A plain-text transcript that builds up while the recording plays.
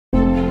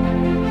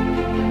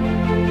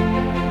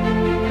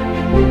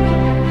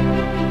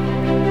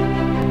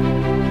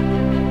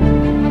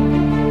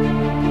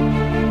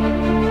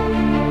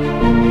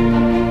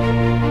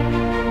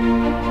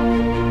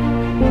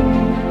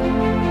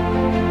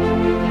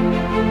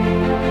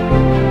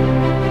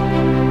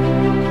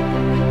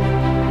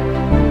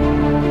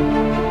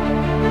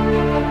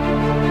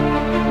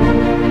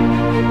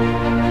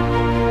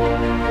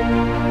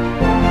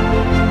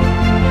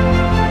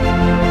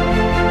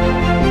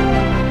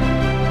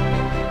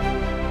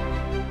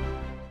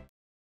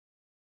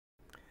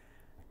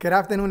Good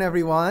afternoon,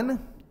 everyone.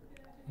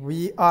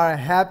 We are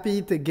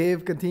happy to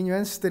give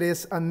continuance to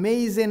this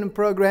amazing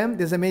program,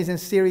 this amazing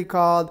series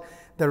called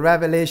The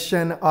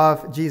Revelation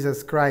of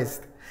Jesus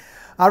Christ.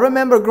 I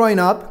remember growing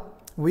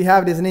up, we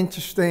have this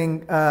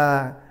interesting,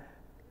 I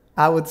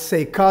would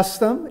say,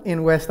 custom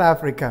in West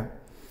Africa.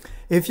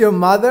 If your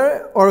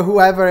mother or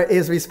whoever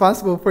is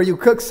responsible for you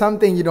cook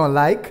something you don't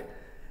like,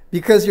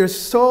 because you're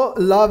so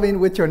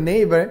loving with your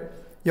neighbor,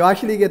 you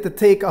actually get to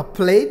take a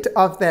plate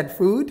of that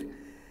food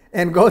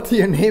and go to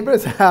your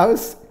neighbor's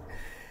house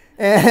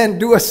and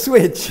do a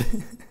switch.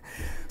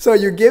 So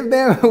you give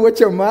them what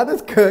your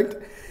mother's cooked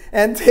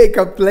and take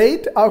a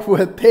plate of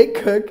what they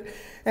cook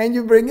and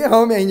you bring it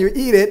home and you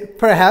eat it.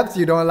 Perhaps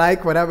you don't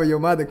like whatever your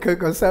mother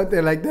cooked or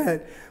something like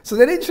that. So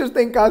it's an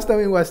interesting custom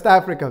in West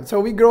Africa. So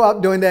we grow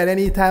up doing that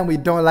anytime we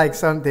don't like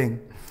something.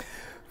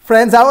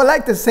 Friends, I would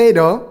like to say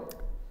though,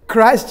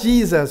 Christ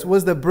Jesus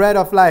was the bread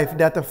of life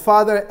that the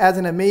Father as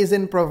an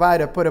amazing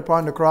provider put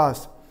upon the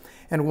cross.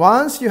 And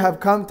once you have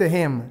come to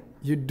him,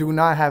 you do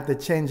not have to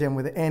change him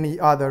with any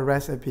other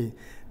recipe.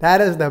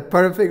 That is the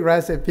perfect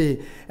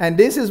recipe. And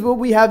this is what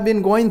we have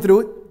been going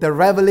through, the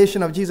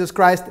revelation of Jesus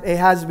Christ. It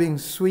has been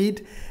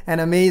sweet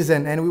and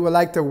amazing. And we would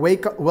like to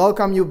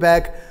welcome you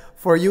back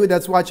for you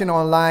that's watching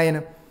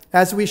online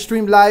as we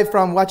stream live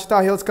from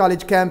Ouachita Hills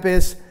College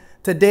campus.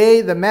 Today,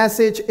 the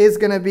message is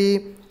going to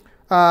be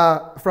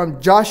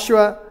from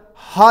Joshua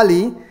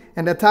Holly.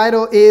 And the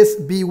title is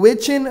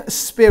Bewitching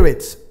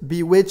Spirits.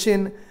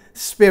 Bewitching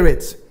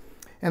Spirits.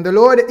 And the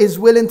Lord is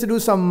willing to do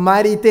some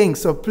mighty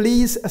things. So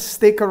please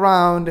stick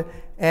around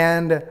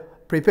and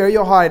prepare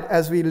your heart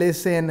as we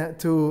listen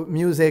to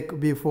music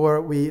before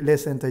we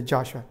listen to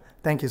Joshua.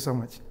 Thank you so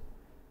much.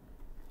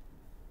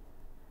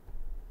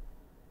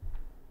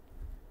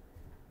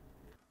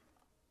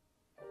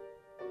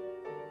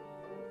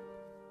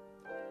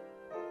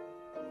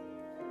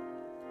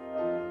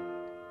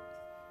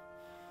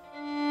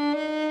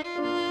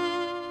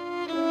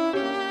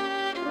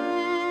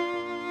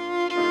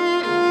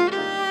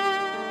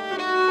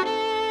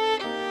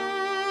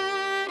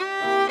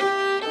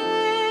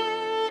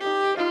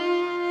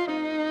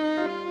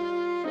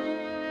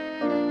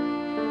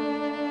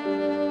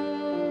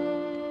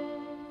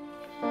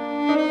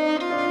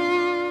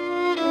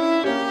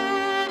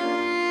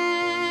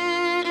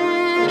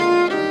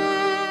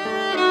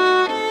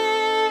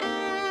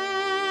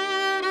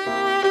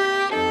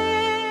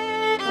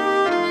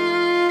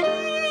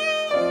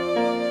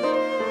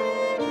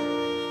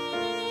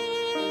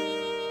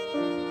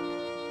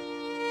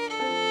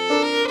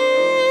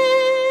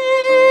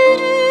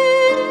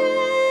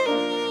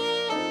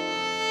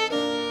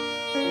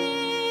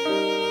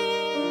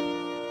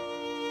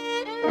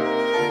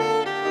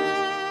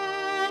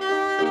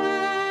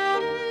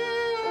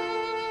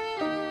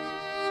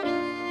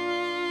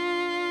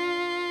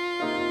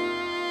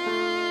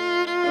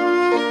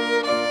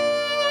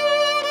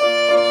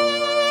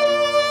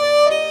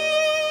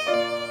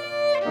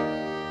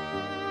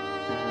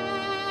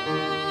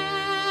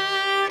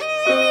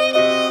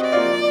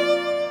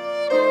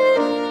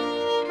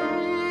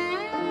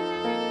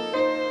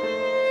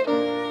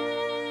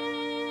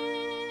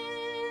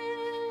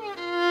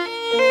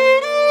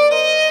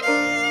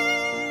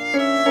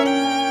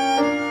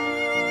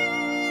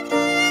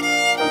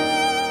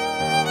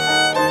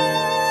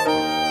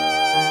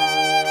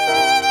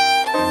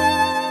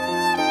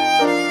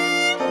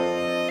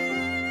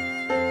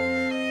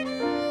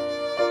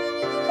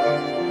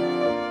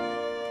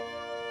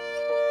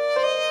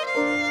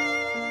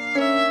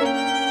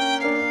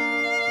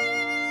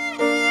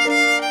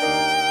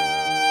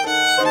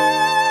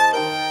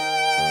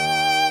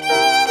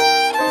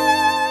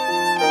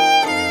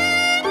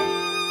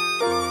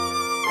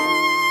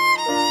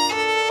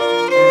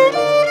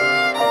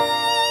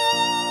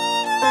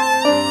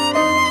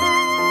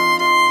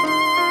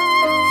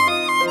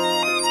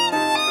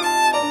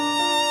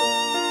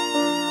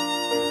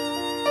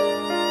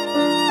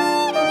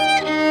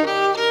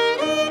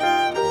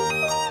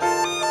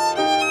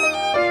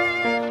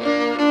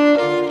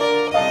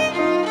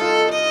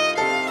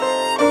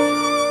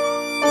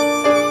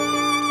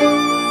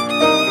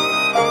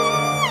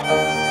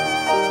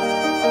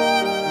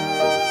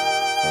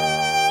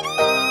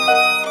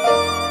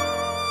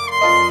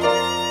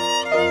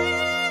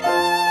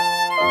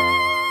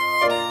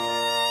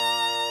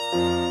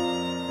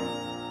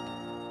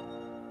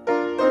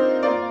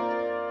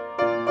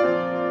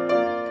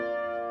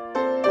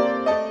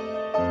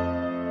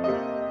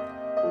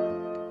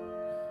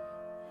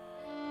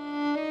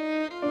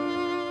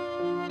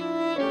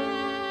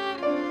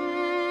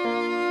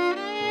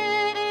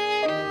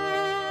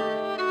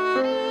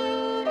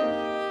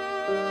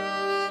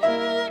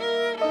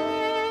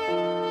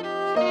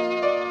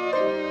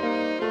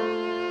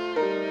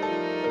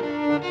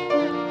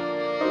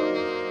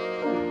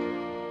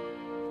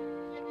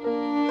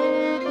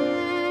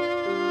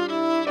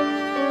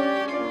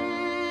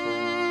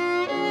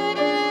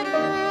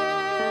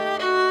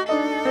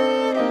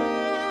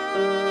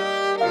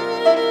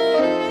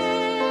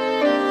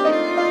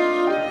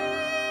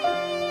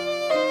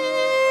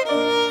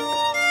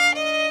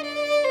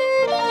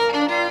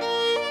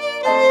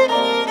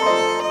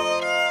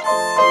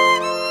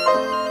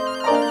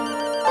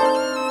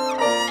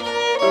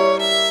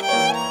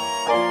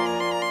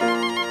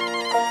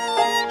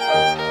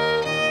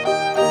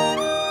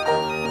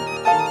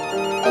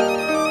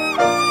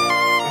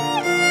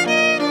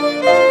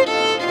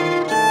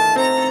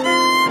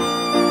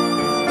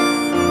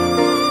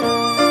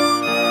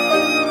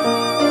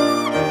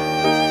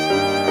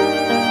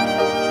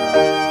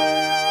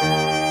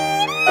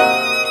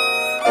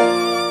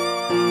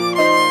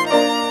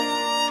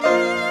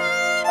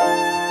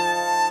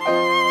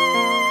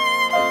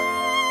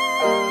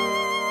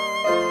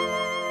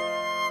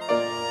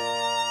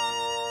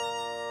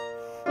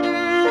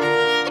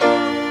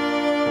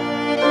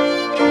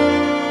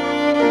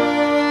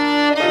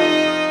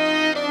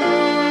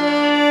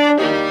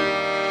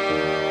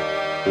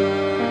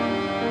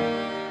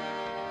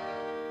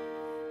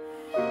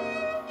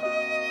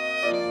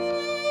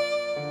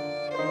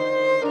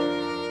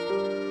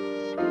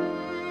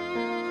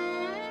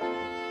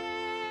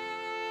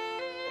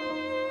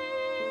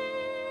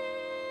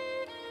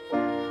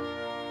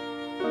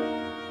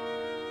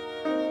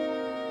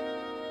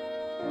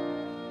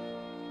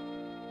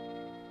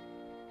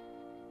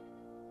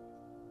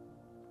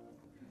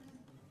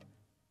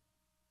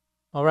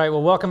 All right,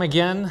 well, welcome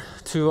again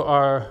to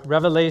our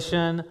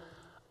Revelation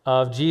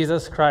of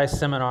Jesus Christ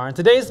seminar. And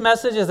today's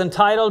message is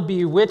entitled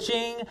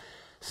Bewitching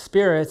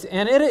Spirits,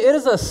 and it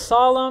is a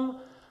solemn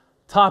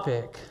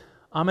topic.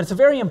 It's a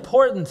very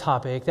important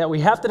topic that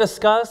we have to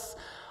discuss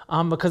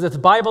because it's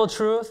Bible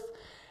truth.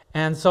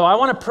 And so I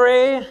want to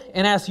pray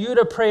and ask you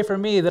to pray for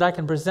me that I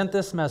can present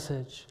this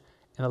message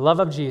in the love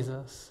of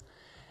Jesus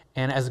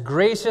and as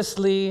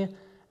graciously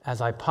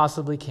as I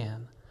possibly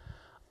can.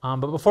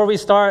 But before we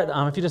start,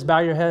 if you just bow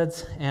your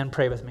heads and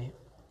pray with me.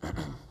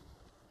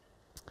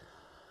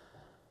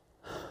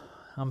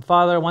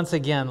 Father, once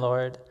again,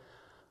 Lord,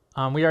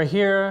 we are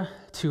here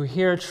to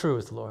hear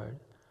truth, Lord.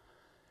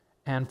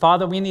 And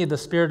Father, we need the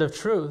Spirit of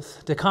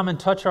truth to come and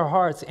touch our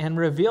hearts and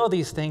reveal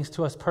these things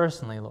to us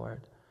personally,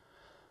 Lord.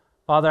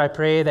 Father, I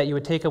pray that you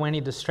would take away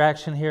any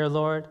distraction here,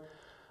 Lord.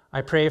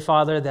 I pray,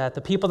 Father, that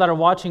the people that are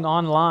watching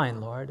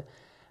online, Lord,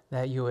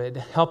 that you would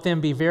help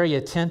them be very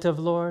attentive,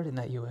 Lord, and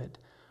that you would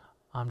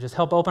just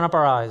help open up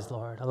our eyes,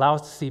 Lord. Allow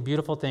us to see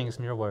beautiful things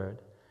from your word.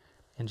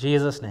 In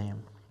Jesus'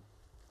 name,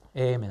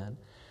 amen.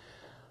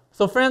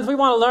 So friends, we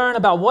want to learn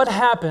about what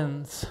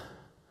happens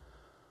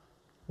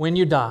when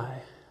you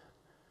die.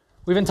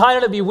 We've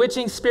entitled it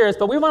Bewitching Spirits,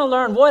 but we want to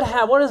learn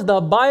what does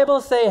the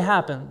Bible say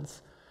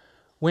happens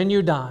when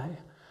you die.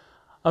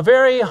 A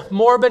very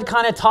morbid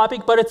kind of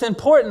topic, but it's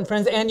important,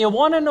 friends, and you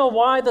want to know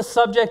why the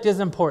subject is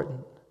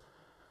important.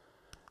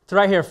 It's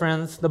right here,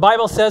 friends. The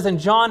Bible says in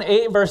John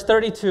 8, verse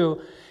 32,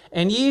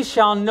 "And ye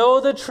shall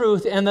know the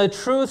truth, and the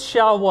truth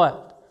shall"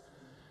 what?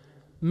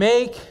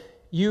 Make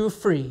you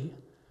free.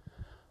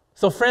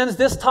 So friends,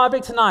 this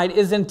topic tonight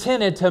is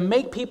intended to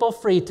make people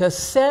free, to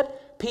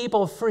set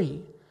people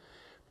free.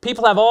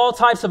 People have all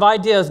types of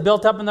ideas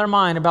built up in their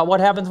mind about what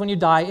happens when you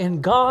die,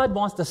 and God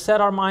wants to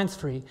set our minds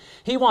free.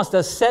 He wants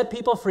to set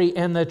people free,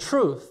 and the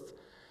truth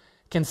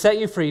can set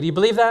you free. Do you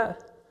believe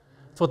that?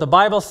 That's what the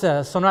Bible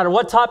says. So no matter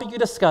what topic you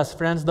discuss,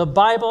 friends, the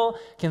Bible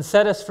can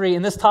set us free,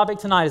 and this topic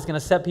tonight is going to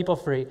set people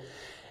free.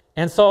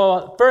 And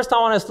so first I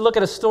want us to look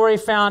at a story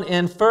found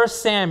in 1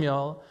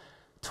 Samuel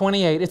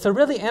 28. It's a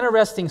really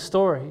interesting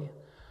story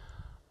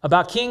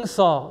about King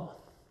Saul.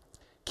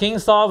 King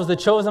Saul was the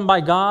chosen by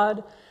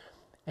God,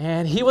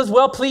 and he was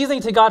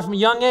well-pleasing to God from a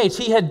young age.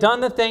 He had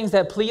done the things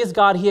that pleased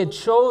God. He had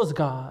chose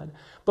God.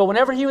 But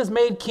whenever he was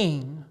made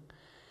king,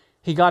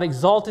 he got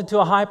exalted to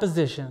a high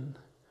position,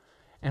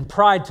 and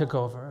pride took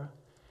over.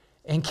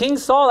 And King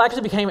Saul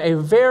actually became a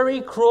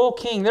very cruel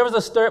king. There was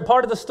a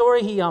part of the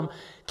story, he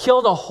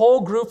killed a whole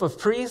group of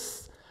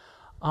priests.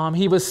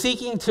 He was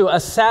seeking to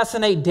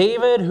assassinate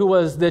David, who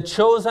was the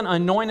chosen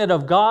anointed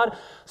of God.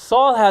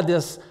 Saul had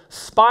this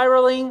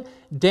spiraling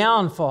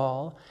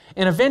downfall,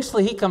 and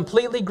eventually he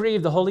completely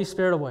grieved the Holy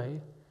Spirit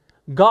away.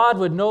 God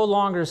would no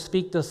longer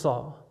speak to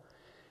Saul.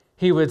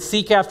 He would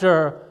seek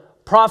after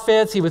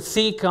prophets. He would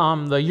seek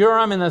the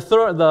Urim and the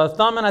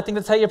Thummim, I think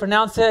that's how you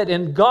pronounce it,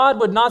 and God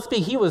would not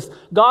speak.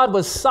 God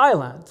was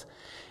silent.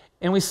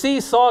 And we see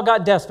Saul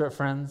got desperate,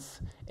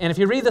 friends. And if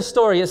you read the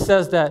story, it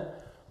says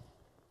that,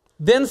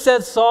 "Then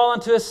said Saul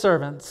unto his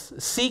servants,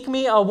 Seek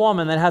me a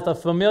woman that hath a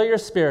familiar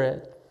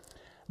spirit,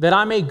 that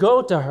I may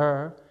go to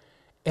her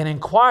and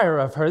inquire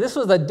of her." This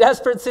was a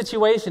desperate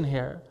situation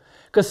here,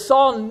 because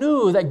Saul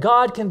knew that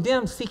God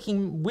condemned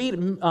seeking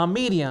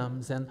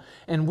mediums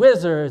and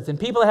wizards and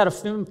people that had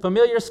a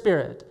familiar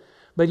spirit.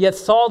 But yet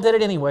Saul did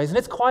it anyways. And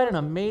it's quite an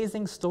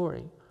amazing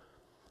story.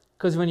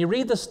 Because when you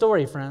read the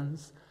story,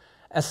 friends,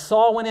 as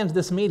Saul went into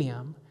this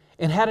medium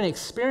and had an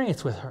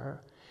experience with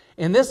her,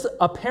 and this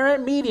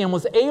apparent medium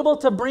was able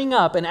to bring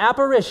up an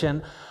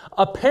apparition,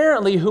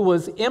 apparently who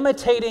was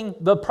imitating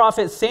the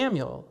prophet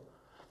Samuel.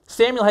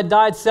 Samuel had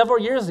died several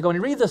years ago, and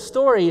you read the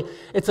story,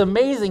 it's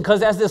amazing,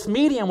 because as this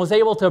medium was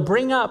able to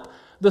bring up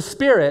a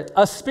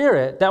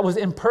spirit that was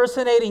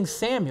impersonating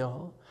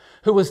Samuel,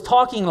 who was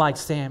talking like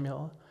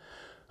Samuel,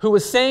 who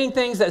was saying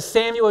things that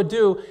Samuel would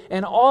do,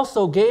 and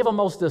also gave a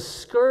most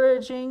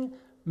discouraging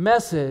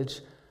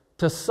message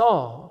to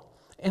Saul.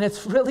 And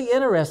it's really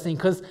interesting,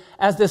 because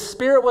as this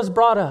spirit was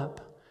brought up,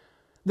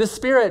 this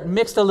spirit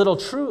mixed a little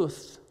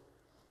truth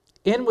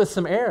in with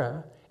some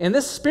error. And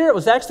this spirit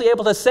was actually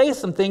able to say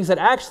some things that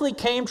actually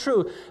came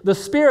true. The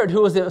spirit,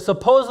 who was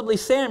supposedly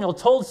Samuel,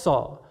 told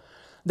Saul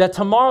that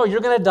tomorrow you're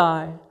going to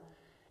die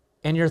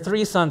and your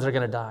 3 sons are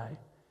going to die.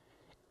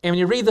 And when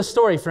you read the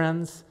story,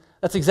 friends,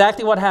 that's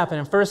exactly what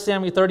happened. In 1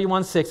 Samuel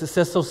 31:6, it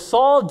says, "So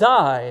Saul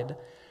died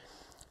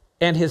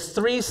and his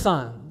 3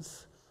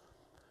 sons."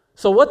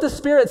 So what the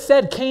spirit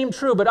said came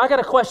true, but I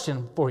got a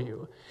question for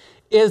you.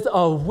 Is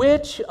a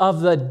witch of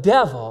the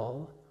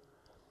devil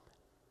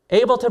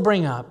able to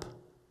bring up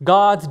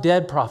God's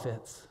dead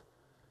prophets?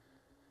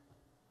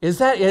 Is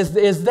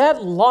that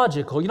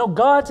logical? You know,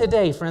 God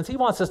today, friends, He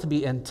wants us to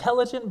be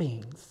intelligent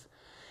beings.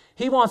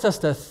 He wants us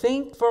to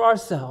think for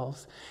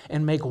ourselves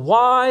and make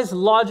wise,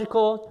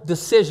 logical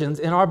decisions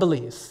in our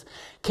beliefs.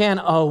 Can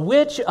a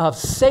witch of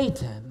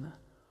Satan,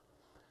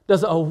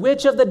 does a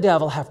witch of the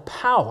devil have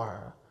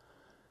power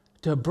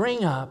to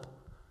bring up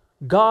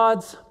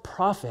God's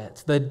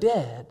prophets, the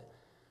dead?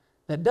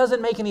 That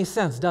doesn't make any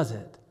sense, does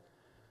it?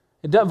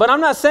 But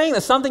I'm not saying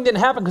that something didn't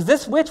happen, because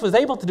this witch was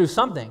able to do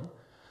something.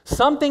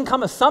 Something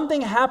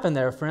happened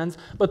there, friends.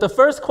 But the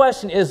first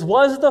question is,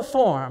 was the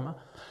form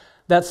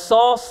that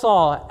Saul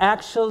saw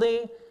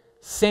actually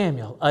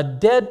Samuel, a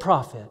dead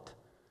prophet?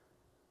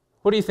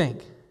 What do you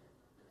think?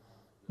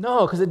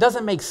 No, because it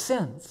doesn't make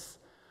sense.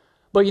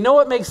 But you know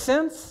what makes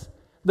sense?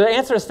 The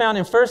answer is found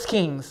in 1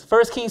 Kings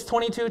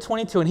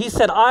 22:22. And he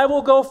said, I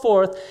will go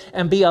forth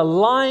and be a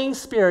lying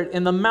spirit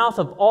in the mouth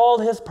of all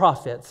his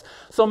prophets.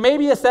 So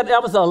maybe it's that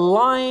was a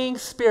lying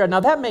spirit. Now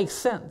that makes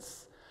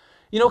sense.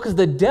 You know, because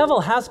the devil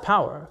has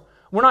power.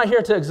 We're not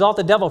here to exalt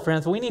the devil,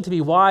 friends. But we need to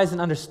be wise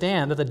and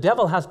understand that the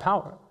devil has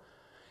power.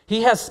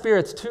 He has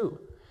spirits too.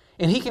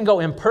 And he can go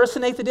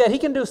impersonate the dead. He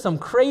can do some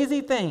crazy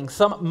things,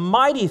 some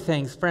mighty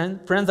things,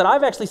 friends, that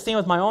I've actually seen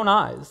with my own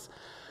eyes.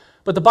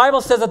 But the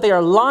Bible says that they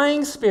are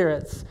lying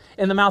spirits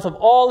in the mouth of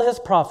all his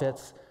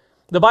prophets.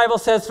 The Bible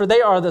says, for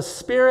they are the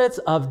spirits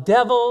of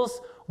devils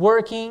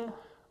working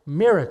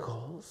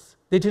miracles.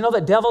 Did you know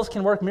that devils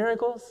can work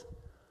miracles?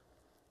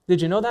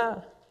 Did you know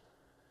that?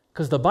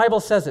 Because the Bible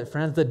says it,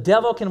 friends. The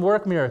devil can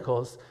work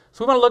miracles.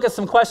 So we want to look at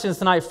some questions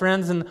tonight,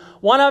 friends. And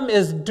one of them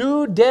is,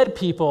 do dead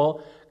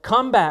people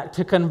come back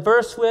to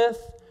converse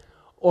with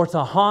or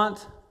to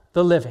haunt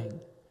the living?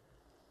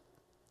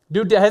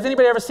 Has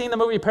anybody ever seen the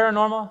movie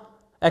Paranormal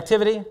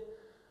Activity?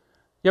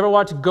 You ever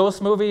watch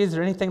ghost movies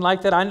or anything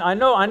like that? I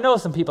know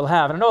some people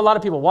have, and I know a lot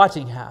of people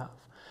watching have.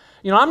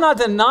 You know, I'm not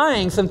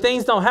denying some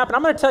things don't happen.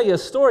 I'm going to tell you a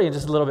story in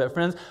just a little bit,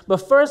 friends. But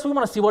first, we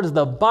want to see, what does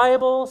the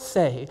Bible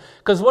say?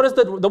 Because what does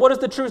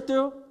the truth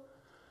do?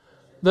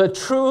 The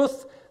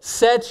truth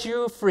sets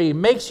you free,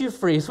 makes you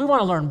free. So we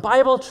want to learn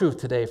Bible truth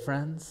today,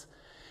 friends.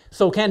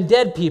 So can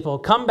dead people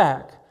come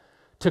back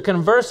to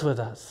converse with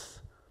us?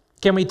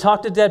 Can we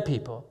talk to dead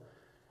people?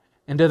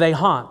 And do they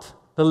haunt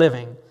the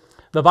living?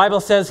 The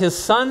Bible says his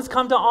sons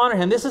come to honor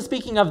him. This is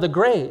speaking of the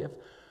grave.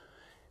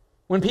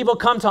 When people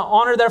come to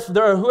honor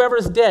their whoever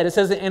is dead, it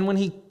says,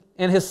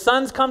 and his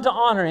sons come to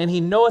honor, and he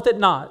knoweth it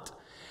not.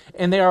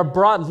 And they are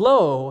brought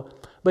low,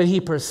 but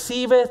he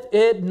perceiveth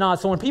it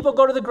not. So when people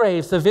go to the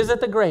graves to visit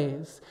the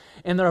graves,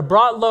 and they're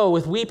brought low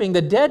with weeping,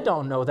 the dead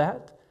don't know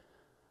that.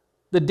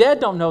 The dead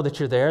don't know that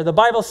you're there. The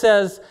Bible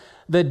says,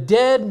 the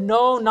dead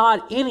know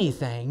not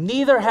anything,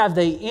 neither have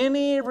they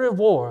any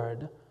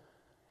reward.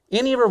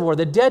 Any reward.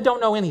 The dead don't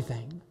know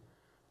anything.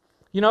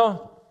 You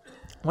know,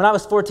 when I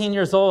was 14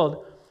 years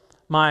old,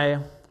 my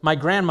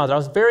grandmother, I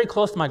was very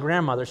close to my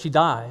grandmother. She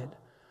died.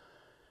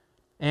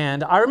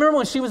 And I remember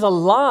when she was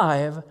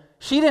alive,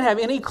 she didn't have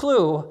any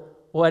clue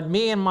what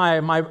me and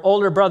my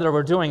older brother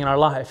were doing in our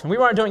life. And we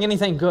weren't doing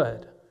anything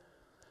good.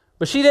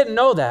 But she didn't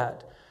know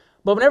that.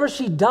 But whenever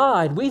she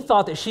died, we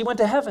thought that she went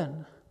to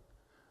heaven.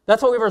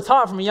 That's what we were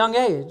taught from a young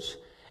age.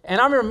 And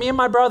I remember me and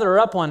my brother were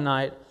up one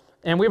night,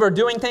 and we were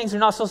doing things we're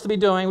not supposed to be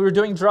doing. We were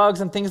doing drugs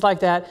and things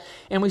like that.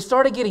 And we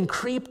started getting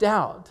creeped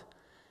out,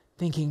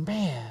 thinking,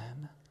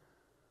 man,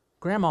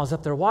 Grandma's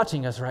up there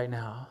watching us right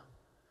now.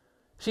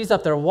 She's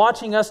up there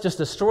watching us just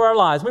destroy our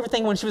lives. We were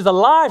thinking when she was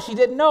alive, she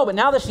didn't know. But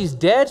now that she's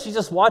dead, she's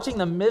just watching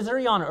the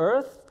misery on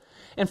earth.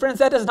 And friends,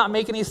 that does not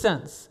make any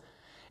sense.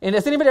 And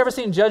has anybody ever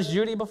seen Judge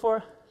Judy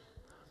before?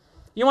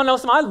 You want to know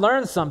something? I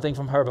learned something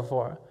from her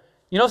before.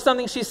 You know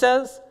something she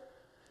says?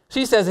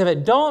 She says, if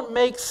it don't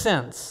make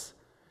sense,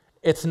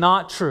 it's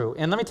not true.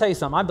 And let me tell you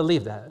something, I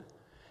believe that.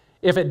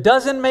 If it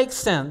doesn't make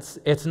sense,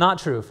 it's not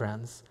true,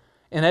 friends.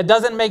 And it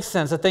doesn't make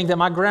sense to think that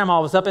my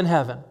grandma was up in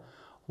heaven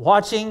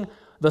watching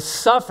the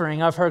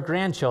suffering of her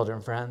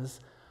grandchildren, friends.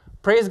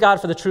 Praise God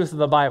for the truth of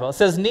the Bible. It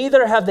says,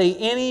 neither have they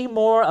any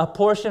more a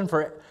portion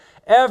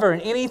forever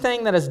in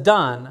anything that is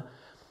done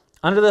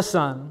under the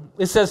sun.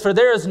 It says, for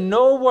there is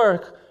no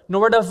work,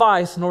 nor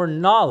device, nor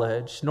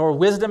knowledge, nor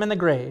wisdom in the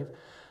grave.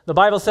 The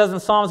Bible says in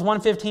Psalms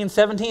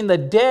 115:17, the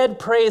dead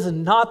praise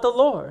not the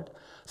Lord.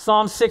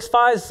 Psalm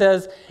 6:5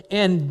 says,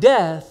 in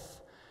death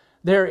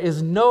there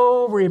is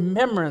no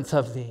remembrance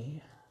of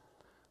thee.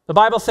 The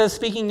Bible says,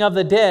 speaking of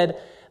the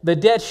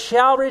dead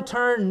shall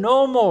return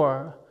no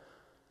more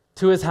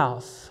to his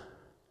house.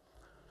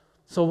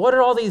 So what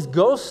are all these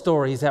ghost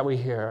stories that we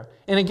hear?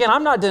 And again,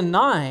 I'm not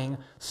denying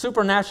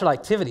supernatural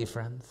activity,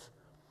 friends,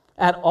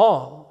 at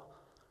all.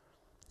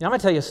 Now, I'm going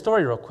to tell you a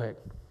story real quick.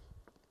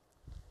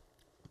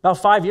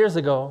 About 5 years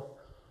ago,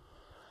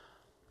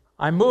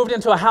 I moved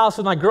into a house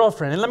with my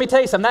girlfriend. And let me tell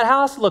you something, that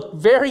house looked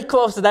very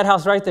close to that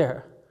house right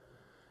there.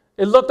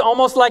 It looked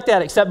almost like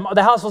that, except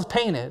the house was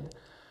painted.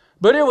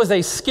 But it was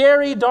a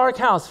scary, dark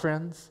house,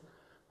 friends.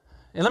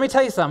 And let me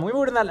tell you something,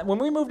 when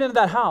we moved into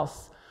that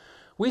house,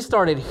 we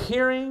started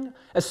hearing,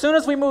 as soon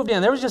as we moved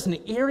in, there was just an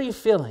eerie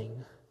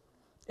feeling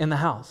in the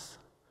house.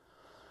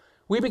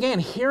 We began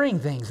hearing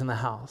things in the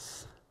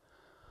house,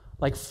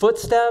 like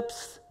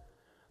footsteps.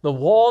 The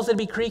walls would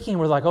be creaking.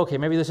 We're like, okay,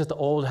 maybe this is just an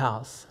old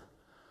house.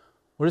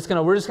 We're just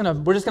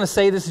gonna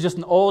say this is just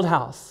an old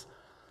house.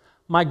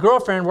 My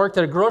girlfriend worked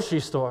at a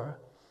grocery store.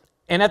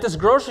 And at this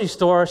grocery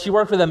store, she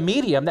worked with a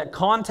medium that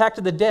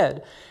contacted the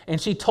dead.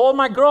 And she told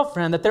my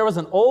girlfriend that there was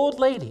an old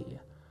lady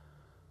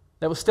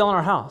that was still in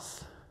our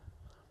house.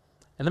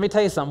 And let me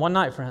tell you something, one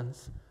night,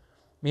 friends,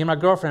 Me and my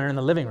girlfriend are in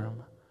the living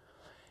room.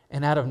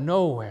 And out of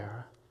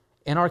nowhere,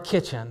 in our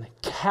kitchen,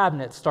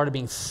 cabinets started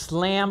being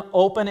slammed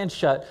open and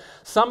shut.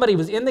 Somebody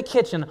was in the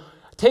kitchen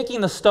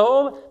taking the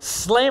stove,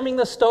 slamming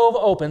the stove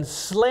open,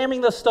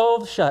 slamming the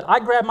stove shut. I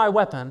grabbed my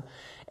weapon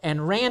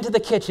and ran to the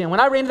kitchen. When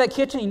I ran to that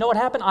kitchen, you know what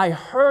happened? I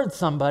heard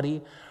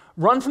somebody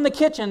run from the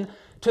kitchen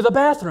to the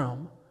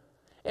bathroom.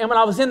 And when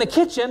I was in the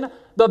kitchen,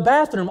 the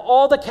bathroom,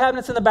 all the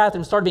cabinets in the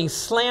bathroom started being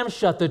slammed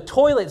shut. The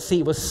toilet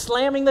seat was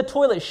slamming the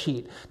toilet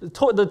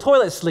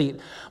seat.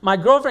 My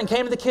girlfriend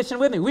came to the kitchen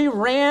with me. We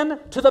ran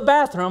to the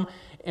bathroom,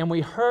 and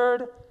we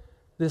heard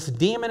this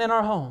demon in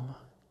our home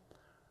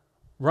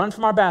run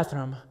from our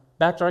bathroom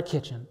back to our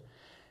kitchen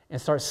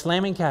and start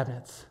slamming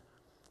cabinets,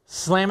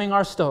 slamming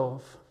our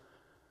stove.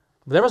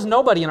 There was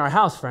nobody in our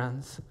house,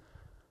 friends.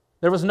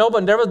 There was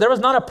nobody. There was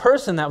not a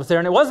person that was there,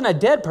 and it wasn't a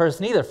dead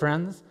person either,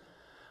 friends.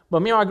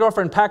 But me and my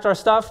girlfriend packed our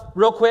stuff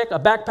real quick, a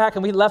backpack,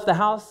 and we left the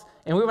house,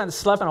 and we went and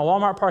slept in a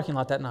Walmart parking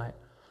lot that night.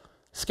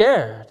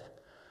 Scared.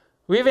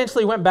 We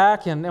eventually went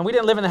back, and we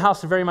didn't live in the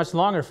house for very much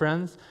longer,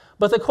 friends.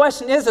 But the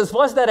question is,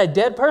 was that a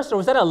dead person, or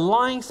was that a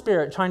lying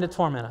spirit trying to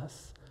torment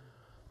us?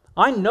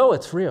 I know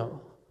it's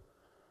real.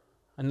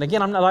 And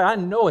again, I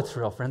know it's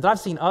real, friends. I've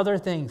seen other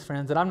things,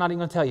 friends, that I'm not even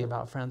going to tell you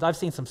about, friends. I've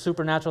seen some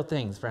supernatural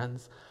things,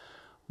 friends.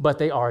 But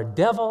they are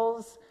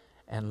devils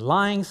and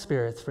lying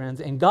spirits, friends,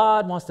 and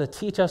God wants to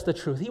teach us the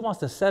truth. He wants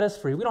to set us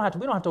free. We don't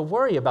have to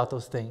worry about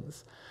those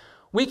things.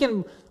 We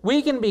can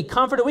be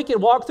comforted. We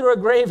can walk through a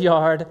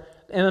graveyard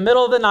in the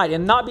middle of the night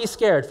and not be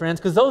scared,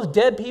 friends, because those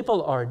dead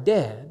people are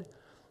dead.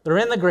 They're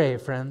in the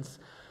grave, friends.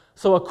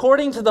 So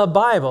according to the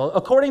Bible,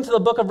 according to the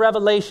book of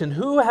Revelation,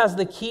 who has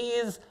the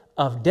keys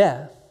of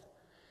death?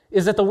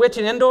 Is it the witch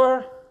in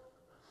Endor?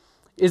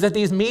 Is it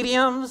these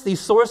mediums, these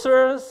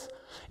sorcerers?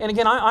 And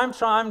again,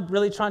 I'm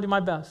really trying to do my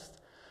best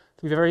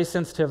to be very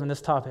sensitive in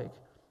this topic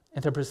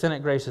and to present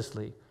it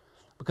graciously,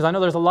 because I know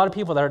there's a lot of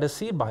people that are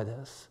deceived by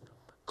this.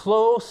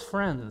 Close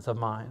friends of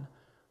mine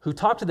who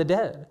talk to the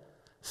dead,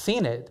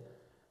 seen it,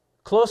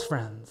 close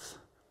friends.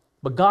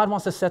 But God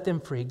wants to set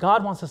them free.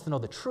 God wants us to know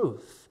the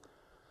truth.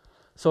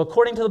 So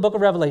according to the book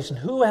of Revelation,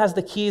 who has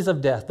the keys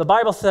of death? The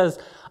Bible says,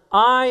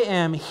 I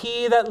am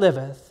he that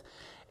liveth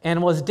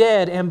and was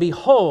dead, and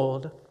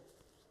behold,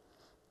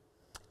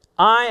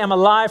 I am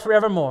alive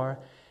forevermore,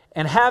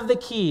 and have the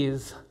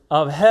keys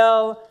of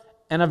hell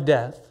and of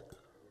death.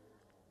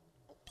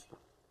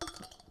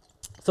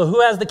 So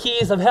who has the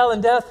keys of hell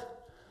and death?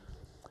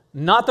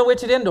 Not the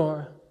witch at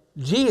Endor.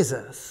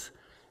 Jesus.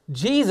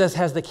 Jesus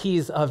has the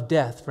keys of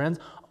death, friends.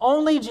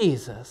 Only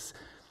Jesus.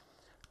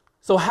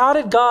 So how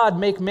did God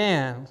make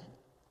man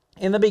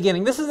in the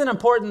beginning? This is an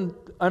important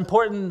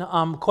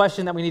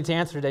question that we need to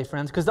answer today,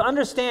 friends, because to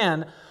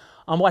understand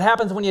what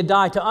happens when you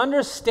die, to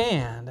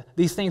understand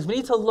these things, we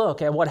need to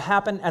look at what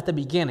happened at the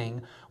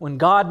beginning when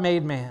God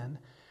made man.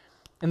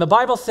 And the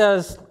Bible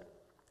says,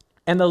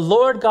 and the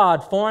Lord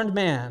God formed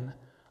man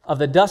of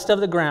the dust of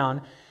the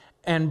ground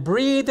and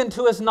breathed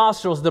into his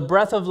nostrils the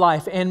breath of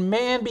life, and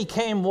man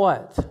became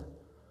what?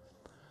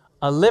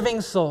 A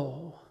living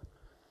soul.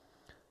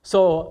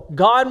 So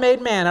God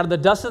made man out of the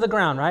dust of the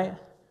ground, right?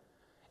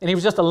 And he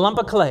was just a lump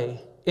of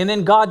clay. And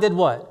then God did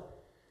what?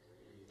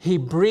 He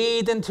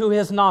breathed into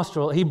his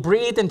nostril. He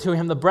breathed into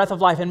him the breath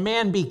of life, and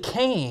man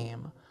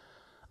became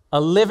a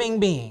living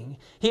being.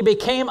 He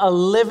became a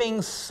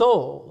living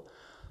soul.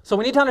 So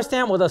we need to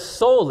understand what a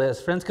soul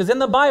is, friends, because in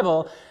the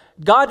Bible,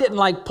 God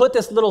didn't put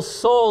this little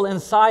soul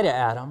inside of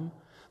Adam.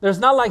 There's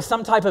not like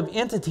some type of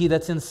entity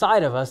that's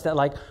inside of us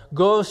that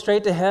goes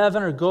straight to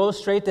heaven or goes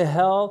straight to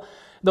hell.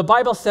 The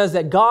Bible says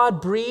that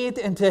God breathed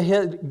into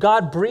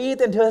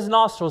his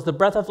nostrils the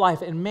breath of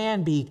life, and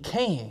man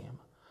became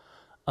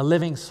a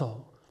living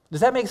soul.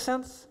 Does that make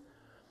sense?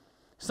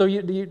 So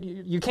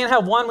you can't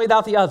have one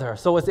without the other.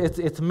 So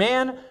it's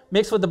man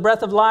mixed with the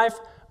breath of life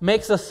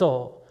makes a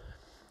soul.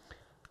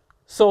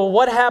 So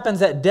what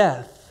happens at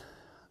death?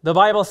 The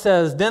Bible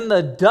says, then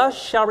the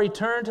dust shall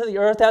return to the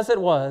earth as it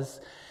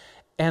was,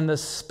 and the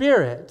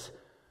spirit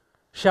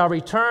shall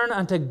return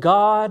unto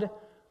God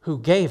who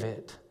gave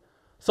it.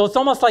 So it's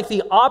almost like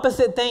the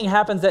opposite thing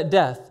happens at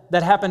death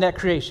that happened at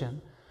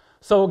creation.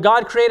 So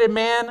God created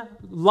man,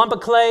 lump of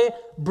clay,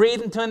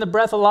 breathed into him the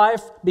breath of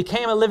life,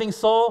 became a living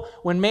soul.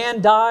 When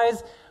man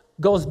dies,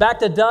 goes back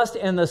to dust,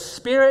 and the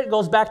spirit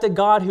goes back to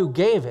God who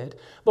gave it.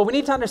 But we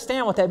need to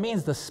understand what that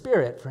means, the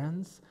spirit,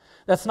 friends.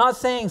 That's not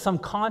saying some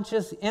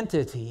conscious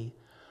entity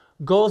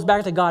goes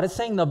back to God. It's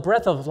saying the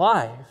breath of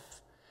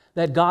life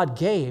that God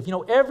gave. You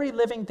know, every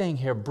living thing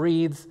here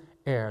breathes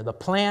air. The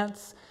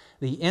plants,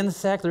 the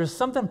insect, there's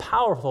something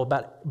powerful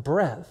about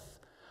breath,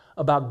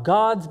 about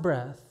God's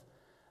breath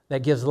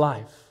that gives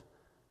life.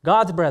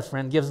 God's breath,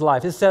 friend, gives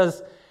life. It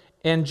says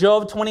in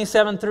Job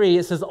 27:3,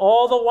 it says,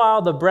 all the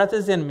while the breath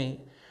is in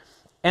me,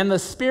 and the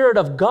Spirit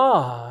of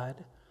God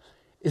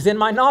is in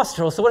my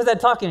nostrils. So what is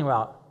that talking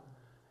about?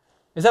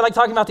 Is that like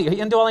talking about the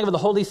indwelling of the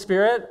Holy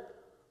Spirit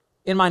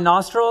in my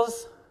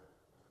nostrils?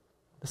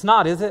 It's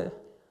not, is it?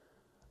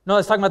 No,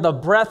 it's talking about the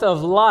breath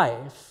of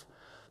life.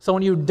 So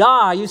when you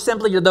die,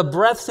 the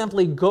breath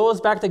simply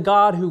goes back to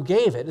God who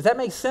gave it. Does that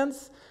make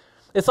sense?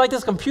 It's like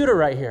this computer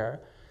right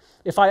here.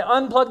 If I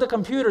unplug the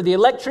computer, the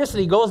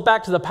electricity goes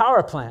back to the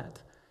power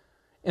plant,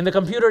 and the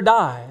computer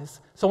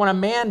dies. So when a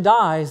man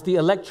dies, the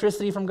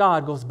electricity from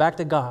God goes back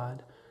to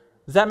God.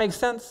 Does that make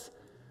sense?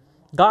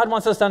 God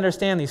wants us to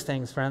understand these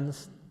things,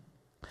 friends.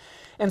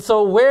 And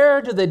so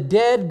where do the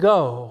dead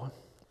go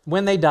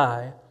when they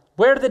die?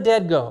 Where do the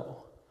dead go?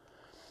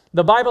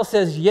 The Bible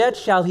says, "Yet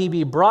shall he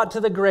be brought to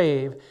the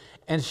grave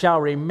and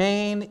shall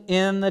remain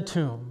in the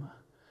tomb."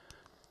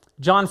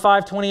 John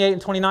 5:28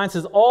 and 29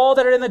 says, "All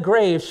that are in the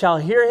grave shall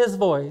hear his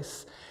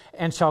voice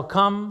and shall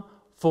come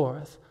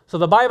forth." So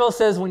the Bible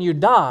says when you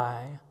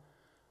die,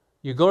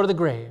 you go to the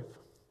grave.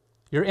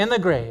 You're in the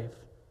grave.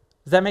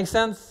 Does that make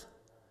sense?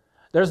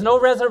 There's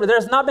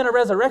not been a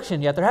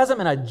resurrection yet. There hasn't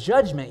been a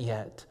judgment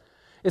yet.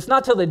 It's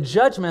not till the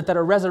judgment that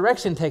a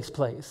resurrection takes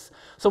place.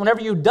 So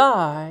whenever you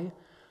die,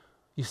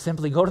 you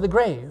simply go to the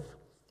grave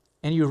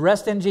and you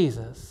rest in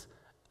Jesus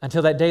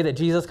until that day that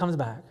Jesus comes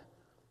back.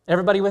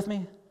 Everybody with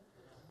me?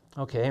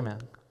 Okay, amen.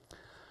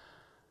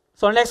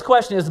 So our next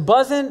question is,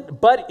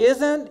 but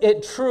isn't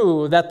it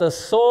true that the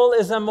soul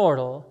is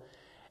immortal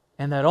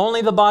and that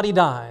only the body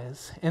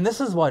dies? And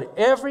this is what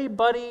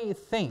everybody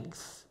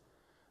thinks.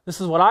 This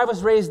is what I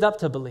was raised up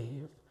to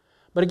believe.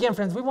 But again,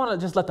 friends, we want to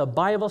just let the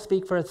Bible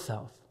speak for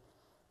itself.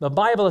 The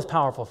Bible is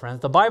powerful,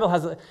 friends. The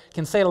Bible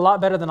can say it a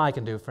lot better than I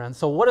can do, friends.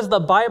 So what does the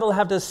Bible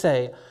have to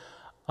say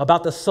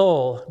about the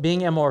soul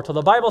being immortal?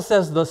 The Bible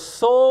says, "The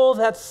soul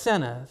that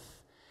sinneth,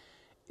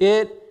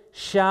 it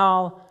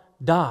shall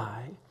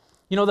die."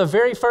 You know, the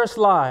very first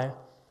lie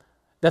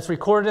that's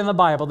recorded in the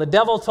Bible, the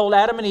devil told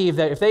Adam and Eve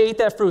that if they ate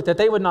that fruit, that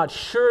they would not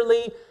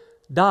surely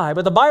die.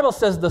 But the Bible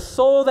says, "The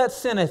soul that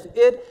sinneth,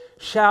 it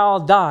shall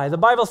die." The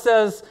Bible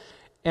says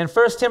in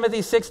 1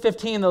 Timothy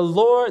 6:15, "The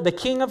Lord, the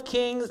King of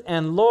kings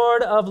and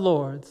Lord of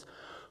lords,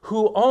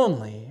 who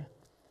only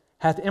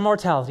hath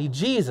immortality."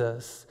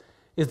 Jesus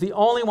is the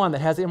only one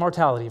that has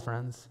immortality,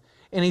 friends.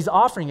 And he's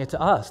offering it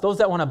to us. Those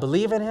that want to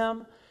believe in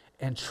him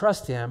and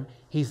trust him,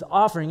 he's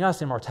offering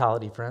us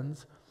immortality,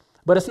 friends.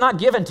 But it's not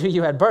given to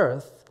you at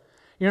birth.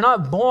 You're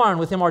not born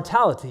with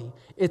immortality.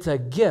 It's a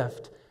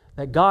gift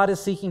that God is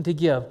seeking to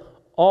give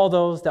all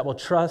those that will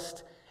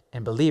trust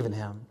and believe in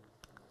him.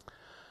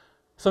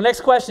 So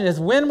next question is,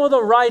 when will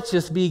the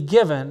righteous be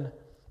given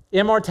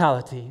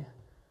immortality?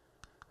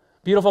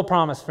 Beautiful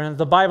promise, friends.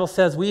 The Bible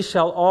says we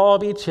shall all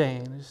be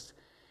changed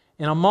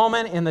in a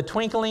moment, in the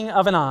twinkling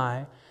of an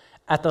eye,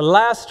 at the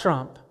last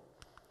trump.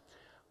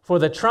 For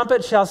the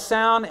trumpet shall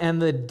sound, and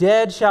the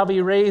dead shall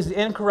be raised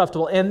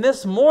incorruptible. And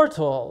this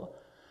mortal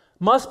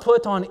must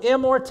put on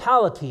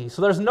immortality.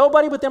 So there's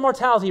nobody with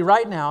immortality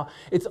right now.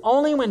 It's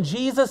only when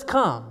Jesus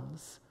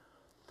comes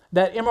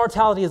that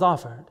immortality is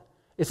offered.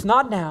 It's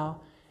not now.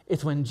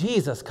 It's when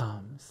Jesus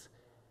comes.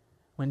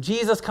 When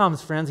Jesus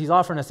comes, friends, he's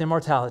offering us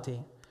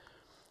immortality.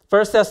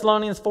 1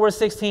 Thessalonians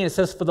 4:16, it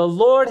says, "For the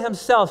Lord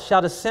himself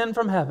shall descend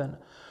from heaven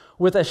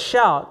with a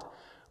shout,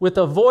 with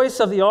the voice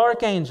of the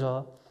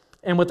archangel,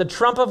 and with the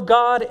trump of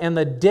God, and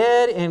the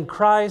dead in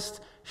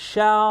Christ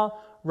shall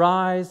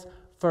rise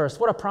first."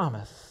 What a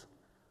promise.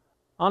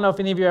 I don't know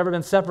if any of you have ever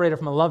been separated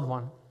from a loved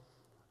one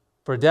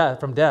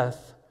from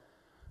death.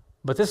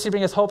 But this should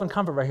bring us hope and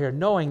comfort right here,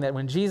 knowing that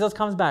when Jesus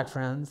comes back,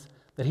 friends,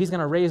 that he's going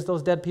to raise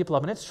those dead people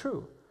up. And it's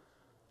true.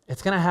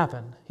 It's going to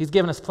happen. He's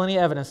given us plenty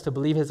of evidence to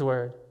believe his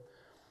word.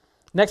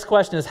 Next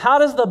question is, how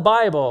does the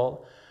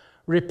Bible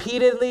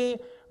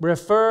repeatedly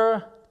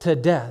refer to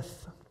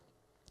death?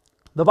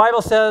 The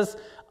Bible says,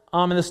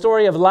 in the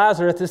story of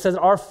Lazarus, it says,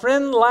 "Our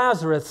friend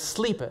Lazarus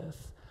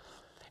sleepeth."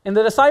 And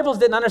the disciples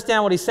didn't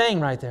understand what he's saying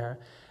right there.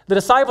 The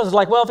disciples are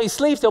like, well, if he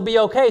sleeps, he'll be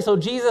okay. So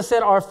Jesus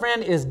said, "Our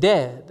friend is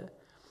dead."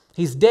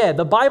 He's dead.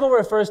 The Bible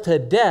refers to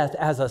death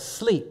as a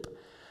sleep.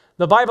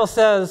 The Bible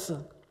says,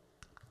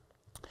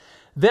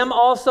 "Them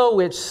also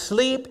which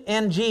sleep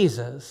in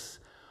Jesus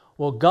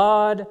will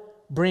God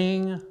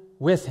bring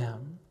with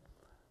him."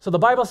 So the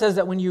Bible says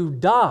that when you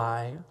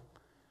die,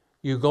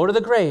 you go to the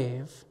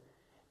grave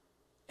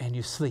and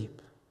you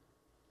sleep.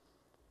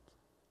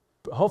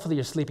 Hopefully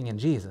you're sleeping in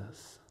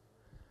Jesus.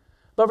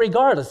 But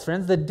regardless,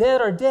 friends, the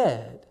dead are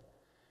dead.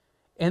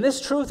 And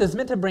this truth is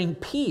meant to bring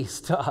peace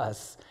to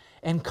us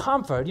and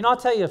comfort. You know, I'll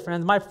tell you,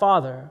 friends, my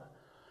father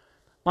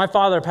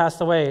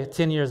passed away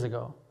 10 years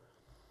ago.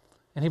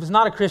 And he was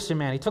not a Christian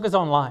man. He took his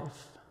own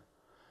life.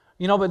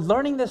 You know, but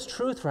learning this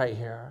truth right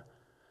here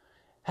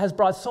has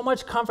brought so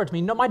much comfort to me.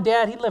 You know, my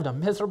dad, he lived a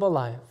miserable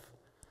life.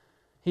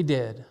 He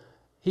did.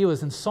 He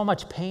was in so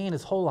much pain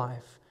his whole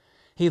life.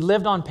 He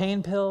lived on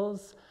pain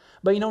pills.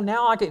 But you know,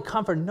 now I get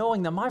comfort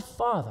knowing that my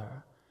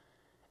father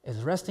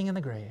is resting in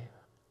the grave.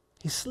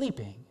 He's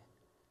sleeping.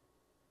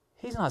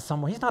 He's not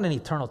in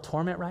eternal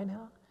torment right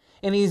now.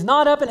 And he's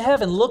not up in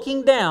heaven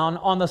looking down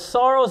on the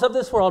sorrows of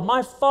this world.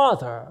 My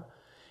father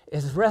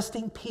is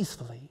resting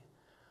peacefully.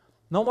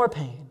 No more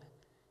pain.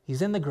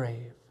 He's in the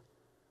grave.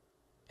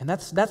 And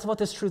that's what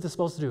this truth is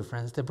supposed to do,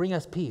 friends, to bring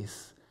us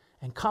peace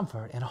and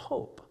comfort and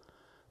hope.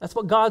 That's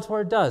what God's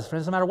word does,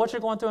 friends. No matter what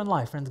you're going through in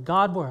life, friends,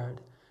 God's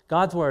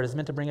God's word is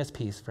meant to bring us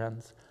peace,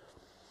 friends.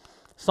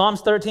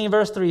 Psalms 13,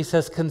 verse 3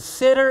 says,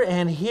 "Consider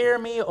and hear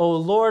me, O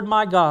Lord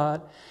my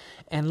God,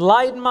 and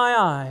lighten my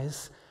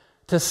eyes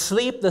to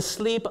sleep the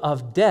sleep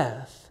of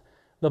death."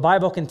 The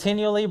Bible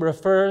continually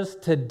refers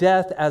to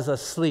death as a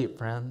sleep,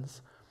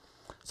 friends.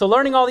 So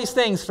learning all these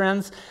things,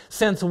 friends,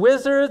 since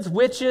wizards,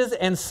 witches,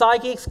 and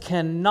psychics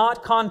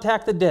cannot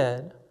contact the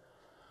dead,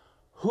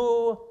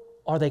 who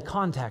are they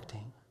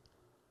contacting?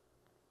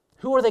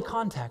 Who are they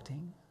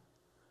contacting?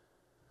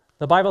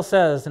 The Bible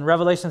says in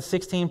Revelation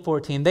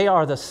 16:14, they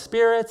are the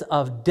spirits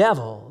of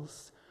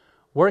devils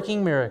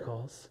working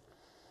miracles.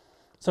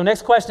 So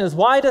next question is,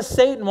 why does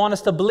Satan want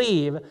us to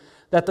believe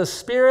that the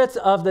spirits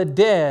of the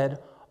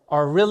dead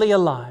are really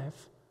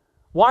alive?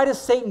 Why does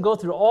Satan go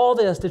through all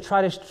this to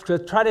try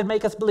to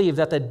make us believe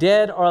that the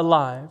dead are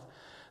alive?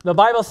 The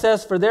Bible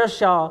says, "For there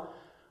shall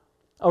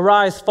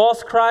arise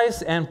false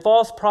Christs and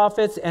false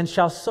prophets, and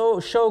shall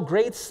show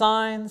great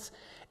signs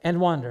and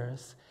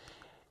wonders,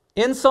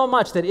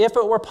 insomuch that if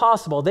it were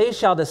possible, they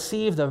shall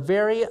deceive the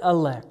very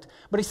elect."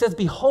 But he says,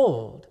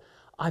 "Behold,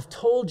 I've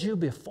told you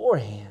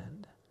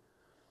beforehand."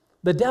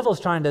 The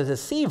devil's trying to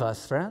deceive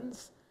us,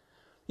 friends.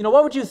 You know,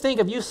 what would you think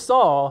if you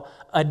saw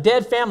a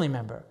dead family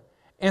member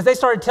and they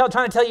started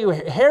trying to tell you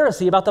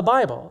heresy about the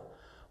Bible?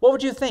 What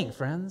would you think,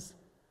 friends?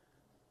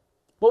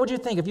 What would you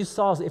think if you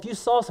saw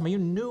someone you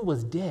knew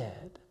was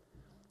dead?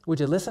 Would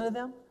you listen to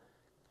them?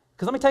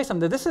 Because let me tell you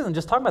something, this isn't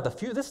just talking about the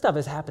few. This stuff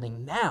is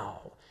happening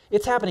now.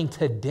 It's happening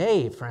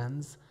today,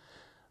 friends.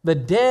 The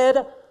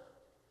dead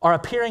are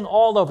appearing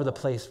all over the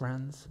place,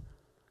 friends.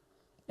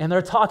 And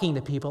they're talking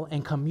to people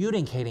and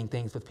communicating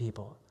things with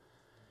people.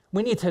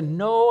 We need to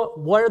know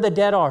where the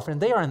dead are, friend.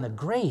 They are in the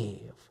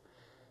grave.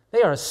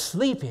 They are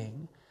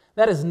sleeping.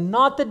 That is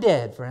not the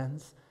dead,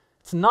 friends.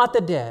 It's not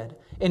the dead.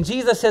 And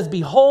Jesus says,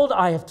 "Behold,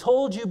 I have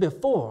told you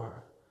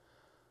before."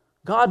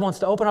 God wants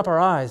to open up our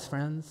eyes,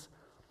 friends.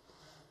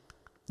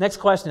 Next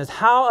question is,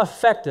 how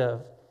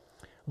effective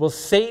will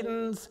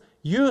Satan's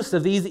use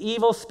of these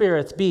evil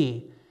spirits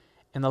be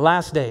in the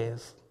last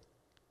days?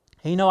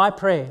 And you know, I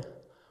pray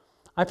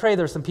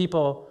there's some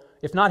people,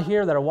 if not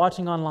here, that are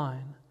watching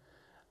online,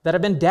 that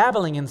have been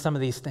dabbling in some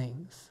of these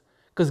things.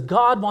 Because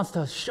God wants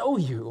to show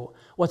you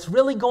what's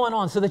really going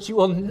on so that you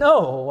will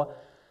know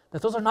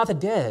that those are not the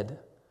dead.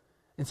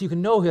 And so you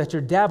can know that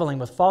you're dabbling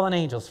with fallen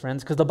angels,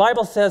 friends. Because the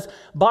Bible says,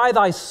 "By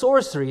thy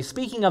sorcery,"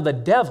 speaking of the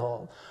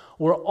devil,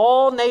 "were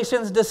all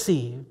nations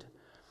deceived."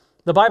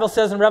 The Bible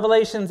says in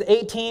Revelation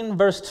 18,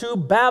 verse 2,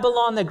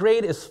 "Babylon the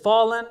Great is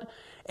fallen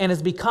and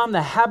has become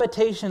the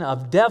habitation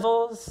of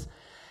devils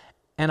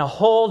and a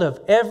hold of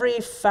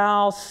every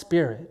foul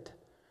spirit."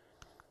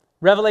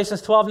 Revelation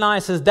 12:9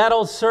 says, "That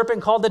old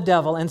serpent called the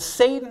devil and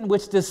Satan,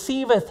 which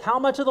deceiveth" how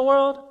much of the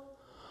world?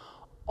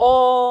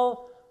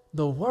 All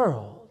the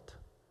world.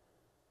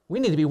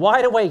 We need to be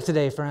wide awake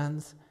today,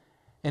 friends,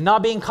 and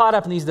not being caught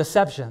up in these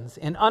deceptions,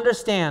 and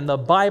understand the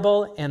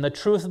Bible and the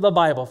truth of the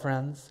Bible,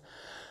 friends.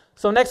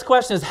 So next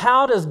question is,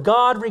 how does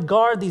God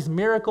regard these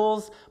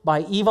miracles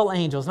by evil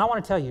angels? And I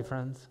want to tell you,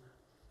 friends,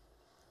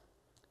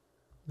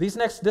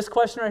 this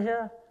question right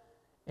here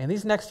and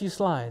these next few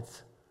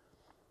slides,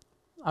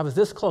 I was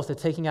this close to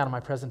taking out of my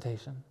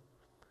presentation.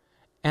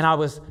 And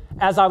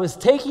as I was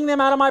taking them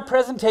out of my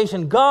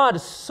presentation, God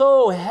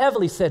so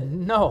heavily said,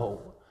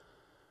 "No,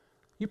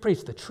 you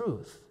preach the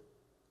truth.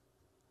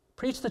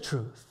 Preach the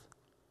truth.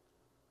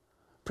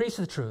 Preach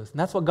the truth." And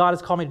that's what God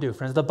has called me to do,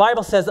 friends. The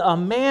Bible says, "A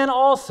man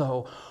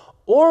also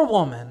or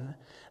woman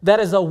that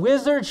is a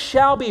wizard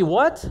shall be"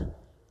 what?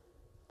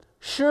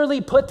 "Surely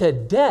put to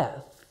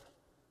death."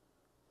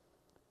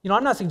 You know,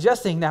 I'm not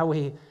suggesting that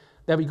we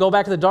go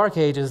back to the dark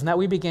ages and that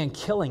we begin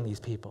killing these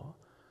people.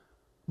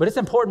 But it's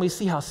important we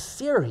see how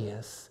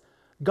serious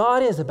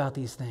God is about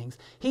these things.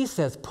 He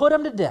says, put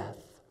them to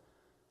death.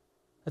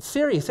 It's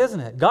serious, isn't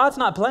it? God's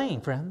not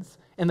playing, friends.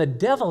 And the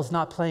devil's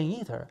not playing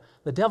either.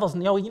 The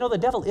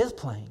devil is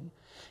playing.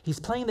 He's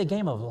playing the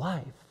game of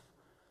life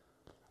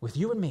with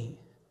you and me.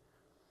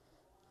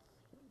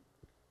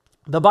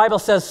 The Bible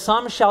says,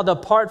 "Some shall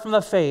depart from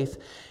the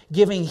faith,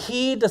 giving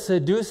heed to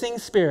seducing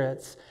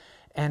spirits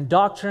and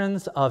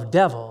doctrines of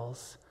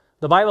devils."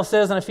 The Bible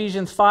says in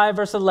Ephesians 5,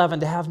 verse 11,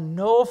 to have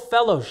no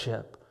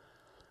fellowship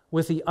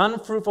with the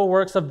unfruitful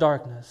works of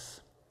darkness.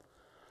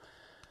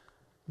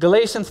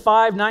 Galatians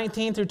 5,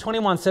 19 through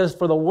 21 says,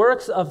 "For the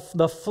works of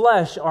the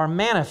flesh are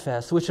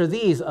manifest, which are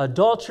these: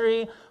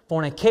 adultery,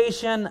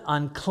 fornication,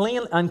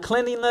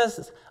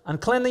 uncleanness,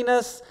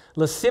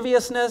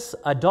 lasciviousness,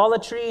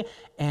 idolatry,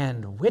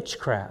 and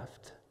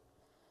witchcraft."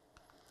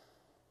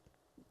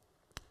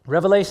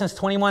 Revelations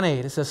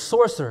 21:8, it says,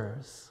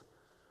 "Sorcerers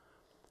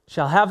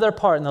shall have their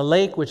part in the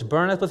lake which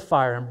burneth with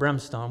fire and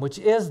brimstone, which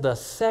is the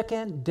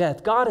second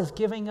death." God is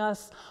giving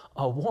us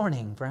a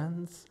warning,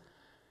 friends.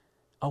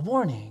 A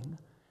warning.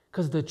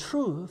 Because the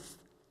truth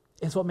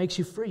is what makes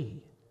you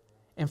free.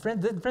 And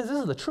friends, this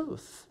is the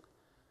truth.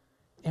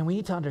 And we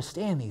need to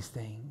understand these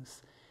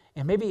things.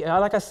 And maybe,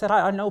 like I said,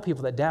 I know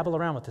people that dabble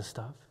around with this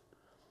stuff.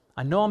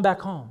 I know them back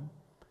home.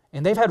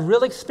 And they've had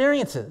real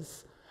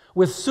experiences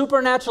with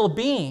supernatural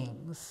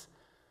beings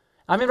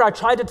I remember I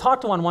tried to talk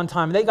to one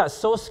time, and they got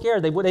so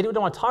scared, they didn't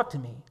want to talk to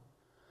me.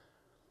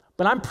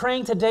 But I'm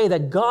praying today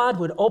that God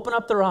would open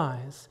up their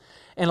eyes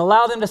and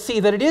allow them to see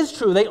that it is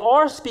true. They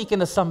are speaking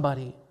to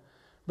somebody,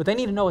 but they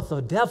need to know it's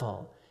the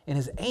devil and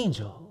his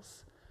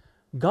angels.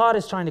 God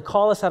is trying to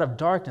call us out of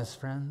darkness,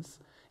 friends,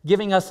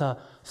 giving us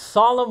a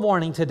solemn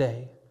warning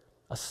today,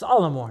 a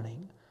solemn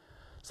warning.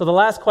 So the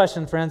last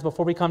question, friends,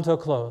 before we come to a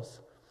close,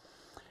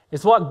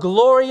 is what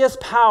glorious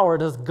power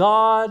does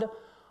God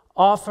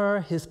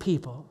offer his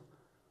people?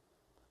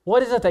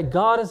 What is it that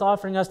God is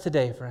offering us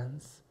today,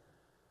 friends?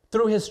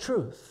 Through his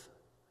truth.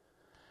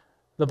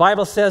 The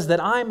Bible says that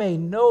I may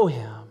know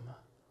him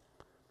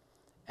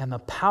and the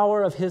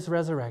power of his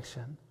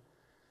resurrection.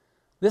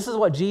 This is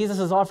what Jesus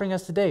is offering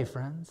us today,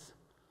 friends.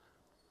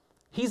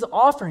 He's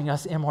offering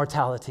us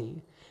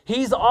immortality.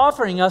 He's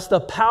offering us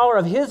the power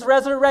of his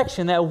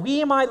resurrection that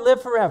we might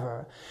live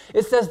forever.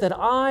 It says that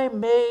I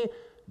may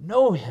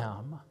know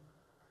him.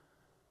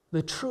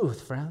 The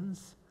truth,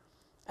 friends,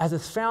 as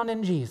it's found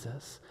in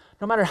Jesus.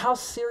 No matter how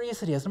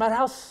serious it is, no matter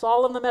how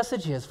solemn the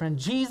message is, friend,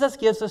 Jesus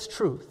gives us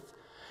truth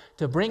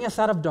to bring us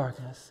out of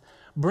darkness,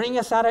 bring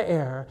us out of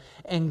error,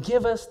 and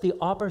give us the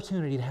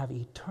opportunity to have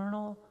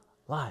eternal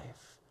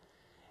life.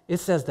 It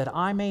says that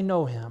I may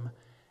know him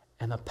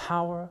and the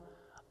power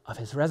of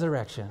his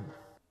resurrection.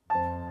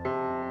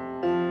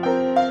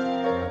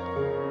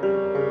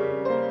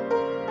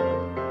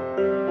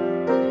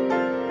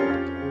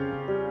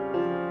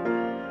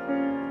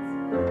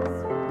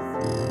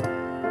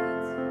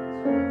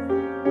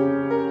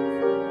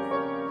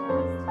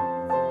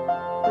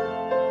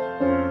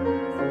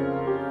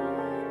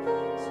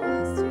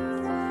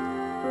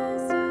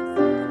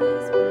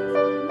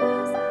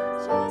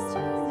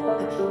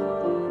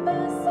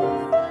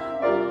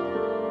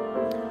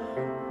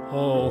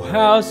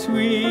 How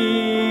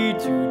sweet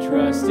to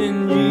trust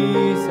in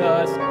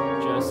Jesus,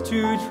 just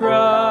to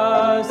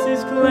trust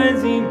his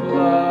cleansing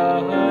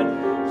blood,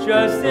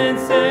 just in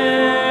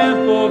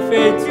simple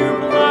faith to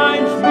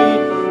plunge me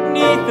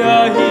neath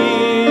the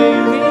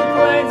healing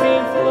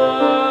cleansing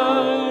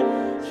flood.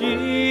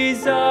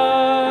 Jesus,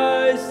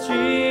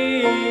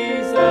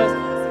 Jesus,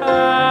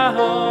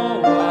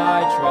 how I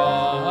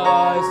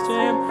trust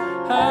him,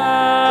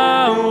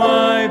 how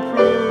I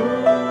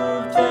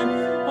proved him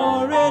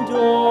o'er and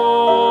o'er.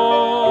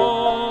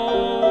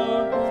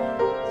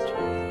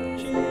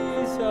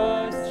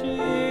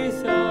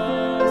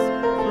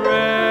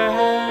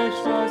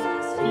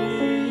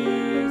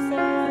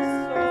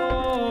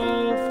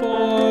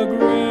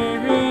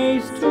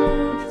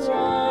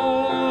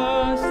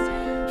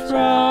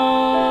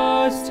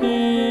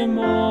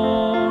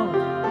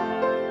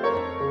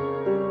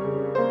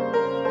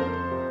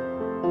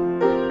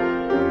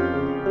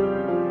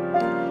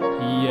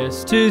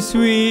 Tis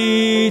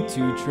sweet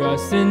to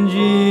trust in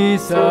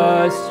Jesus,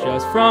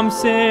 just from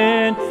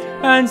sin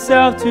and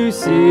self to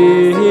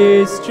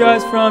cease,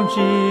 just from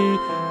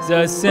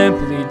Jesus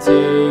simply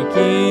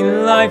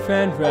taking life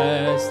and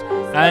rest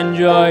and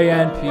joy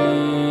and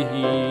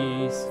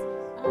peace.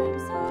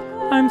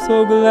 I'm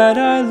so glad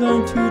I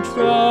learned to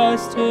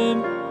trust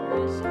him,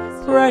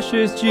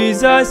 precious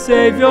Jesus,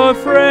 Savior,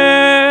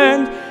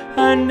 friend,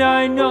 and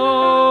I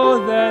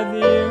know that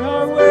you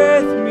are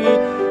with me,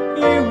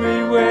 you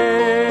will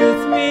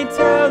with me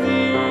till the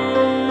end.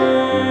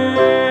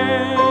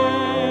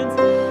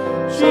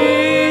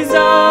 Jesus,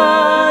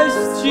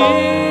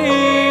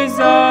 Jesus,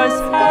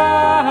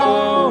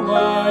 how I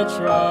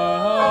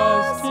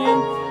trust him,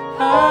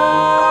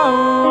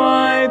 how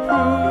I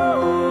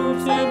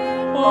proved him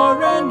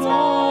o'er and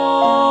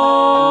on.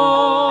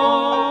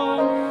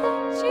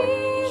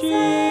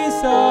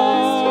 Jesus,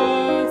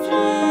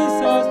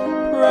 Jesus,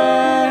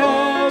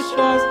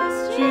 precious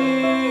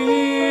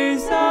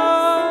Jesus.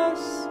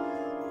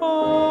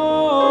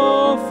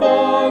 Oh,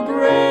 for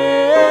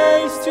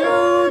grace to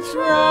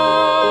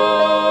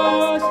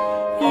trust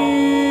him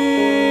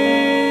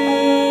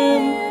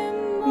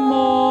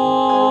more.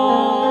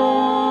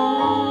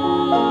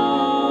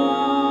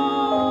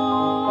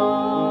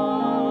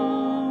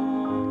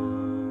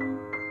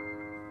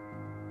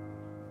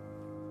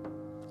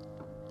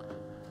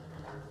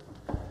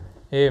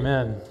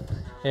 Amen.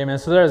 Amen.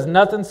 So there is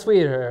nothing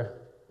sweeter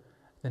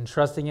than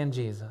trusting in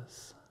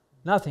Jesus.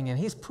 Nothing. And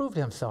he's proved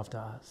himself to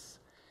us.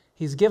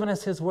 He's given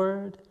us his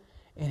word,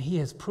 and he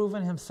has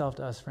proven himself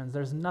to us, friends.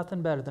 There's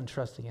nothing better than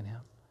trusting in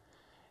him.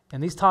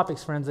 And these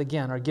topics, friends,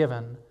 again, are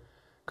given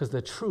because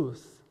the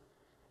truth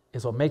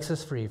is what makes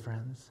us free,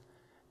 friends.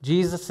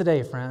 Jesus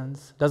today,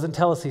 friends, doesn't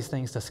tell us these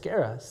things to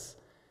scare us.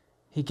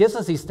 He gives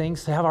us these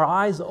things to have our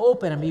eyes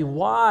open and be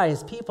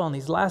wise people in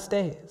these last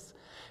days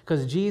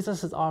because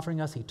Jesus is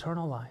offering us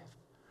eternal life.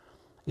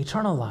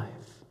 Eternal life.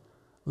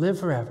 Live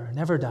forever,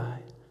 never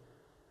die.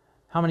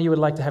 How many of you would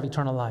like to have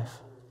eternal life?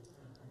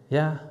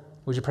 Yeah?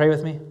 Would you pray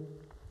with me?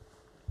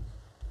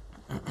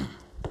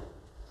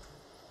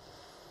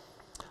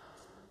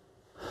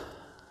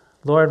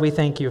 Lord, we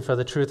thank you for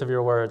the truth of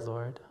your word,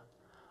 Lord.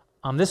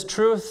 This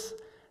truth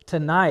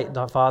tonight,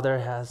 Father,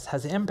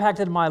 has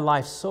impacted my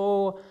life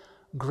so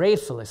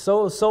gratefully,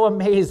 so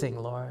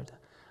amazing, Lord.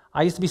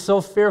 I used to be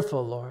so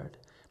fearful, Lord,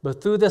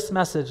 but through this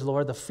message,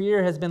 Lord, the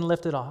fear has been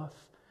lifted off,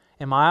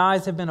 and my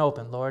eyes have been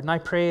opened, Lord, and I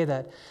pray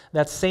that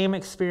that same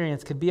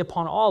experience could be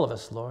upon all of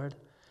us, Lord,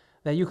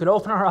 that you could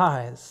open our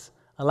eyes,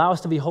 allow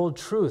us to behold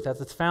truth as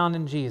it's found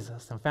in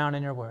Jesus and found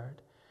in your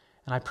word.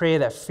 And I pray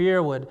that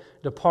fear would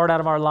depart out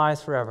of our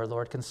lives forever,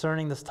 Lord,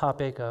 concerning this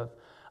topic of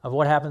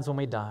what happens when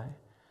we die.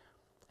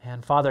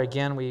 And Father,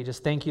 again, we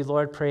just thank you,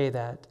 Lord, pray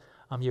that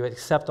you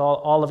accept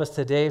all of us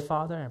today,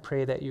 Father, and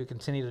pray that you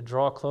continue to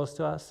draw close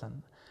to us.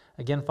 And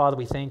again, Father,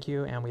 we thank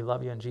you and we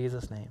love you in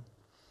Jesus' name.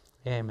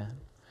 Amen.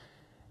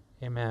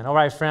 Amen. All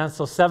right, friends,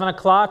 so 7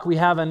 o'clock, we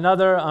have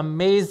another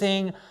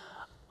amazing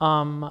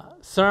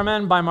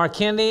sermon by Mark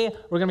Kennedy.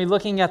 We're going to be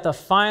looking at the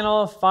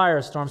final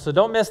firestorm. So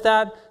don't miss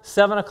that,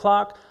 7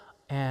 o'clock,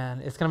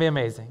 and it's going to be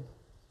amazing.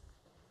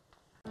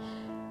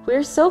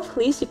 We're so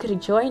pleased you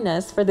could join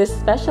us for this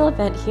special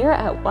event here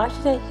at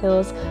Ouachita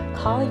Hills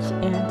College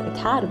and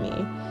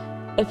Academy.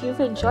 If you've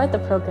enjoyed the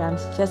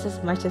programs just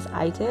as much as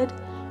I did,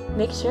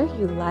 make sure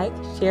you like,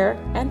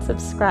 share, and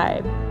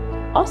subscribe.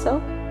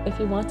 Also, if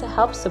you want to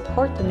help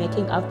support the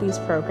making of these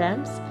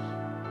programs,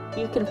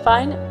 you can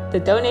find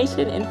the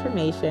donation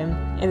information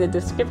in the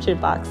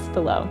description box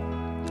below.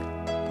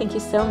 Thank you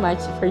so much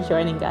for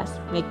joining us.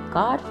 May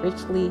God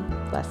richly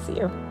bless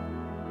you.